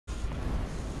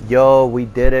Yo, we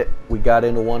did it. We got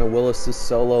into one of Willis's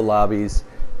solo lobbies.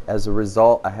 As a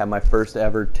result, I had my first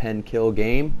ever 10 kill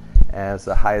game, as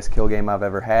the highest kill game I've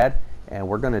ever had, and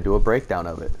we're going to do a breakdown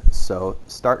of it. So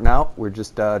starting out, we're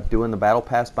just doing the battle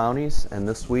pass bounties, and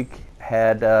this week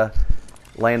had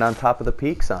land on top of the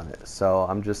peaks on it. So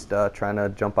I'm just trying to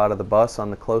jump out of the bus on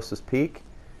the closest peak,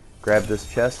 grab this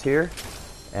chest here,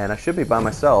 and I should be by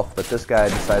myself, but this guy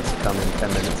decides to come in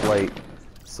 10 minutes late.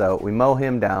 So we mow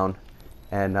him down.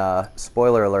 And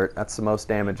spoiler alert, that's the most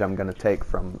damage I'm going to take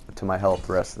to my health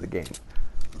the rest of the game.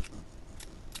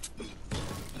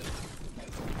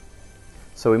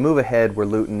 So we move ahead, we're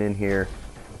looting in here,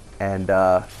 and get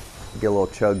a little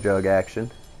chug jug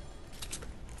action.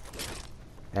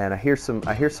 And I hear some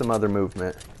other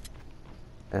movement,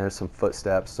 and there's some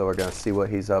footsteps, so we're going to see what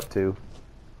he's up to.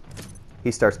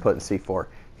 He starts putting C4.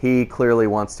 He clearly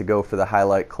wants to go for the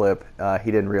highlight clip.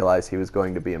 He didn't realize he was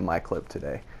going to be in my clip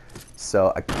today.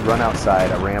 So I run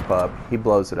outside, I ramp up, he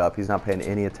blows it up, he's not paying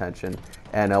any attention,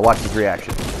 and watch his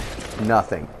reaction.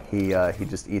 Nothing. He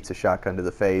just eats a shotgun to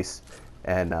the face,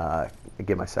 and I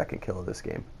get my second kill of this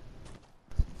game.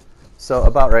 So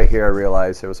about right here I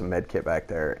realized there was a med kit back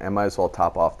there, and might as well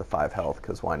top off the 5 health,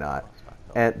 because why not?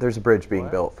 And there's a bridge being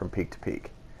built from peak to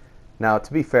peak. Now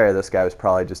to be fair, this guy was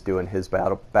probably just doing his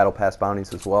battle pass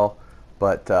bounties as well,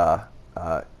 but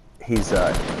he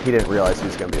didn't realize he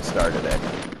was going to be a star today.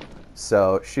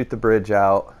 So shoot the bridge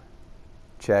out,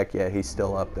 check, yeah, he's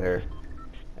still up there.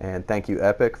 And thank you,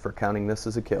 Epic, for counting this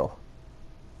as a kill.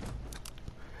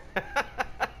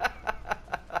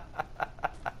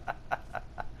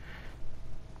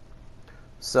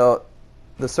 So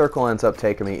the circle ends up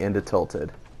taking me into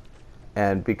Tilted.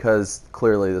 And because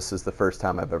clearly this is the first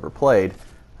time I've ever played,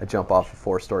 I jump off a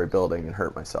 4-story building and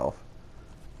hurt myself.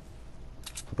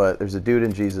 But there's a dude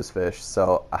in Jesus Fish,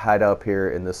 so I hide up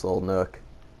here in this little nook,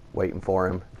 waiting for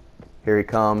him. Here he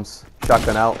comes.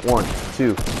 Shotgun out. 1,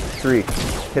 2, 3.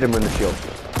 Hit him in the shield.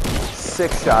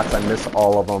 6 shots. I miss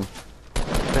all of them.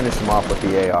 Finish him off with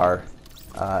the AR.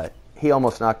 He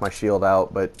almost knocked my shield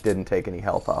out, but didn't take any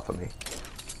health off of me.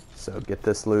 So get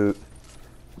this loot.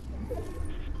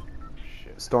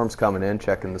 Storm's coming in,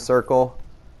 checking the circle,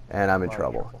 and I'm in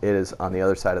trouble. It is on the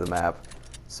other side of the map.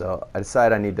 So I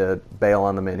decide I need to bail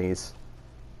on the minis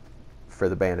for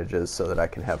the bandages so that I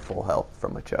can have full health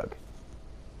from my chug.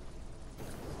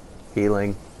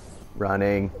 Healing,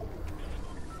 running,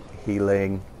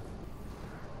 healing.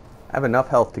 I have enough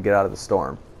health to get out of the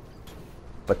storm,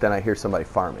 but then I hear somebody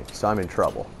farming, so I'm in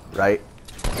trouble, right?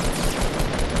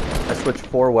 I switch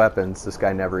 4 weapons, this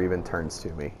guy never even turns to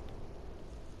me.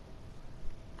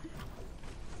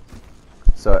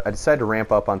 So I decided to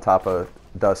ramp up on top of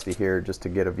Dusty here just to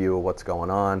get a view of what's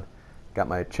going on. Got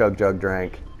my chug jug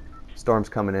drank. Storm's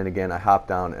coming in again. I hop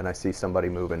down and I see somebody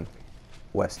moving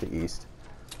west to east.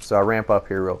 So I ramp up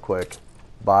here real quick,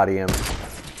 body him,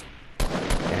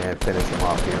 and finish him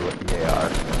off here with the AR.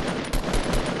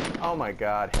 Oh my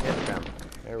god, hit him.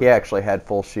 He actually had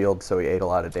full shield, so he ate a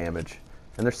lot of damage.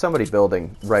 And there's somebody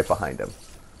building right behind him.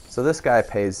 So this guy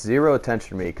pays 0 attention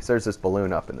to me because there's this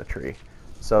balloon up in the tree.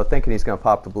 So thinking he's going to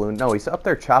pop the balloon. No, he's up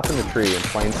there chopping the tree in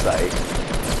plain sight.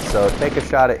 So take a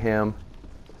shot at him.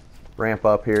 Ramp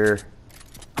up here.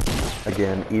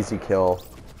 Again, easy kill.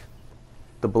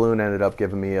 The balloon ended up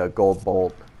giving me a gold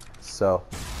bolt. So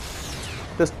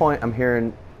at this point I'm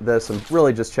hearing this. I'm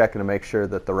really just checking to make sure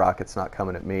that the rocket's not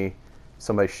coming at me.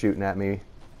 Somebody's shooting at me.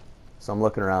 So I'm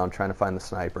looking around trying to find the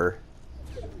sniper.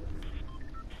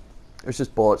 There's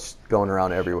just bullets going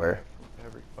around everywhere.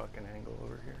 Every fucking angle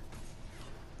over here.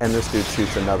 And this dude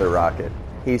shoots another rocket.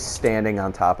 He's standing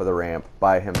on top of the ramp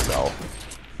by himself.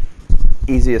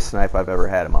 Easiest snipe I've ever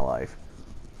had in my life.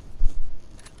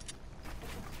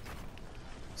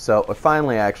 So I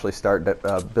finally actually start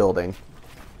building.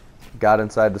 Got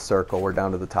inside the circle. We're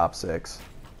down to the top 6.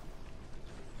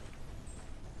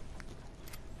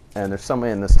 And there's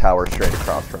somebody in this tower straight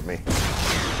across from me.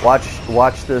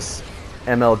 Watch this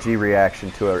MLG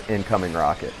reaction to an incoming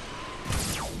rocket.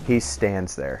 He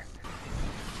stands there.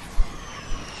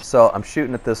 So I'm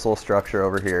shooting at this little structure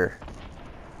over here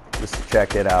just to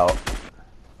check it out.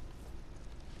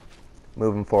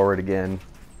 Moving forward again,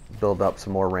 build up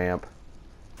some more ramp.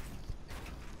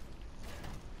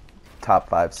 Top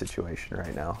 5 situation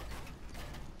right now.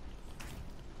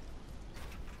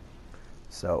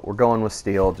 So we're going with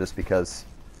steel just because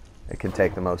it can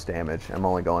take the most damage. I'm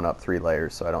only going up 3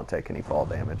 layers so I don't take any fall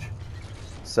damage.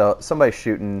 So somebody's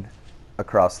shooting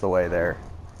across the way there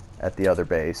at the other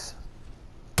base.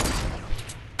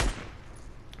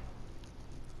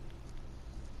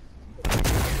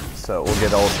 So we'll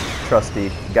get old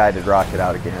trusty guided rocket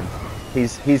out again.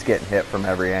 He's getting hit from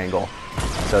every angle.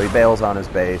 So he bails on his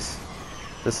base.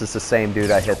 This is the same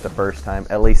dude I hit the first time.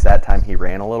 At least that time he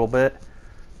ran a little bit.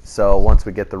 So once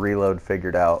we get the reload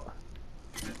figured out,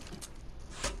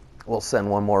 we'll send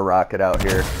one more rocket out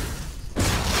here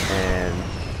and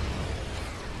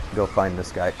go find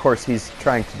this guy. Of course, he's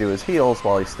trying to do his heals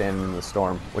while he's standing in the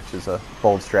storm, which is a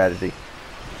bold strategy.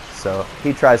 So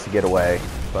he tries to get away,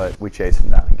 but we chase him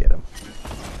down and get him.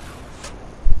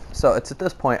 So it's at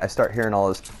this point I start hearing all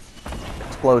those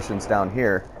explosions down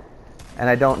here, and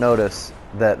I don't notice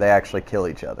that they actually kill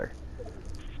each other.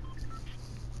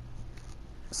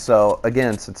 So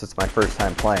again, since it's my first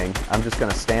time playing, I'm just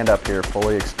going to stand up here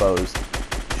fully exposed,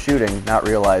 shooting, not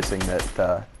realizing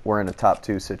that we're in a top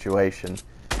 2 situation,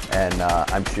 and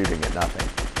I'm shooting at nothing.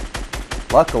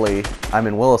 Luckily, I'm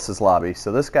in Willis's lobby,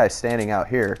 so this guy standing out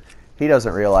here, he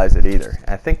doesn't realize it either. And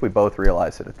I think we both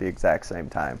realize it at the exact same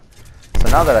time. So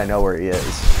now that I know where he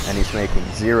is, and he's making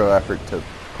zero effort to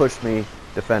push me,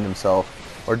 defend himself,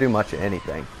 or do much of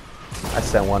anything, I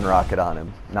send one rocket on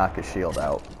him, knock his shield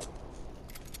out.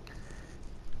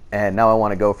 And now I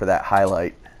want to go for that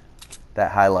highlight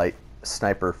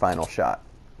sniper final shot,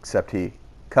 except he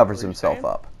covers himself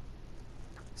up.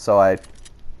 So I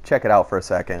check it out for a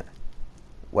second,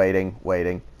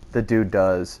 waiting. The dude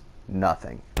does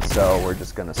nothing. So we're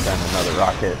just going to send another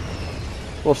rocket.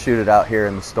 We'll shoot it out here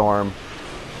in the storm,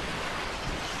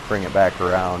 bring it back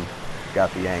around,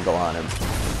 got the angle on him.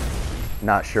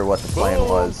 Not sure what the plan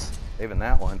was. Saving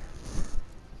that one.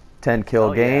 10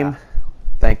 kill game.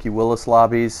 Thank you, Willis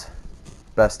Lobbies.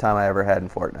 Best time I ever had in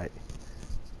Fortnite.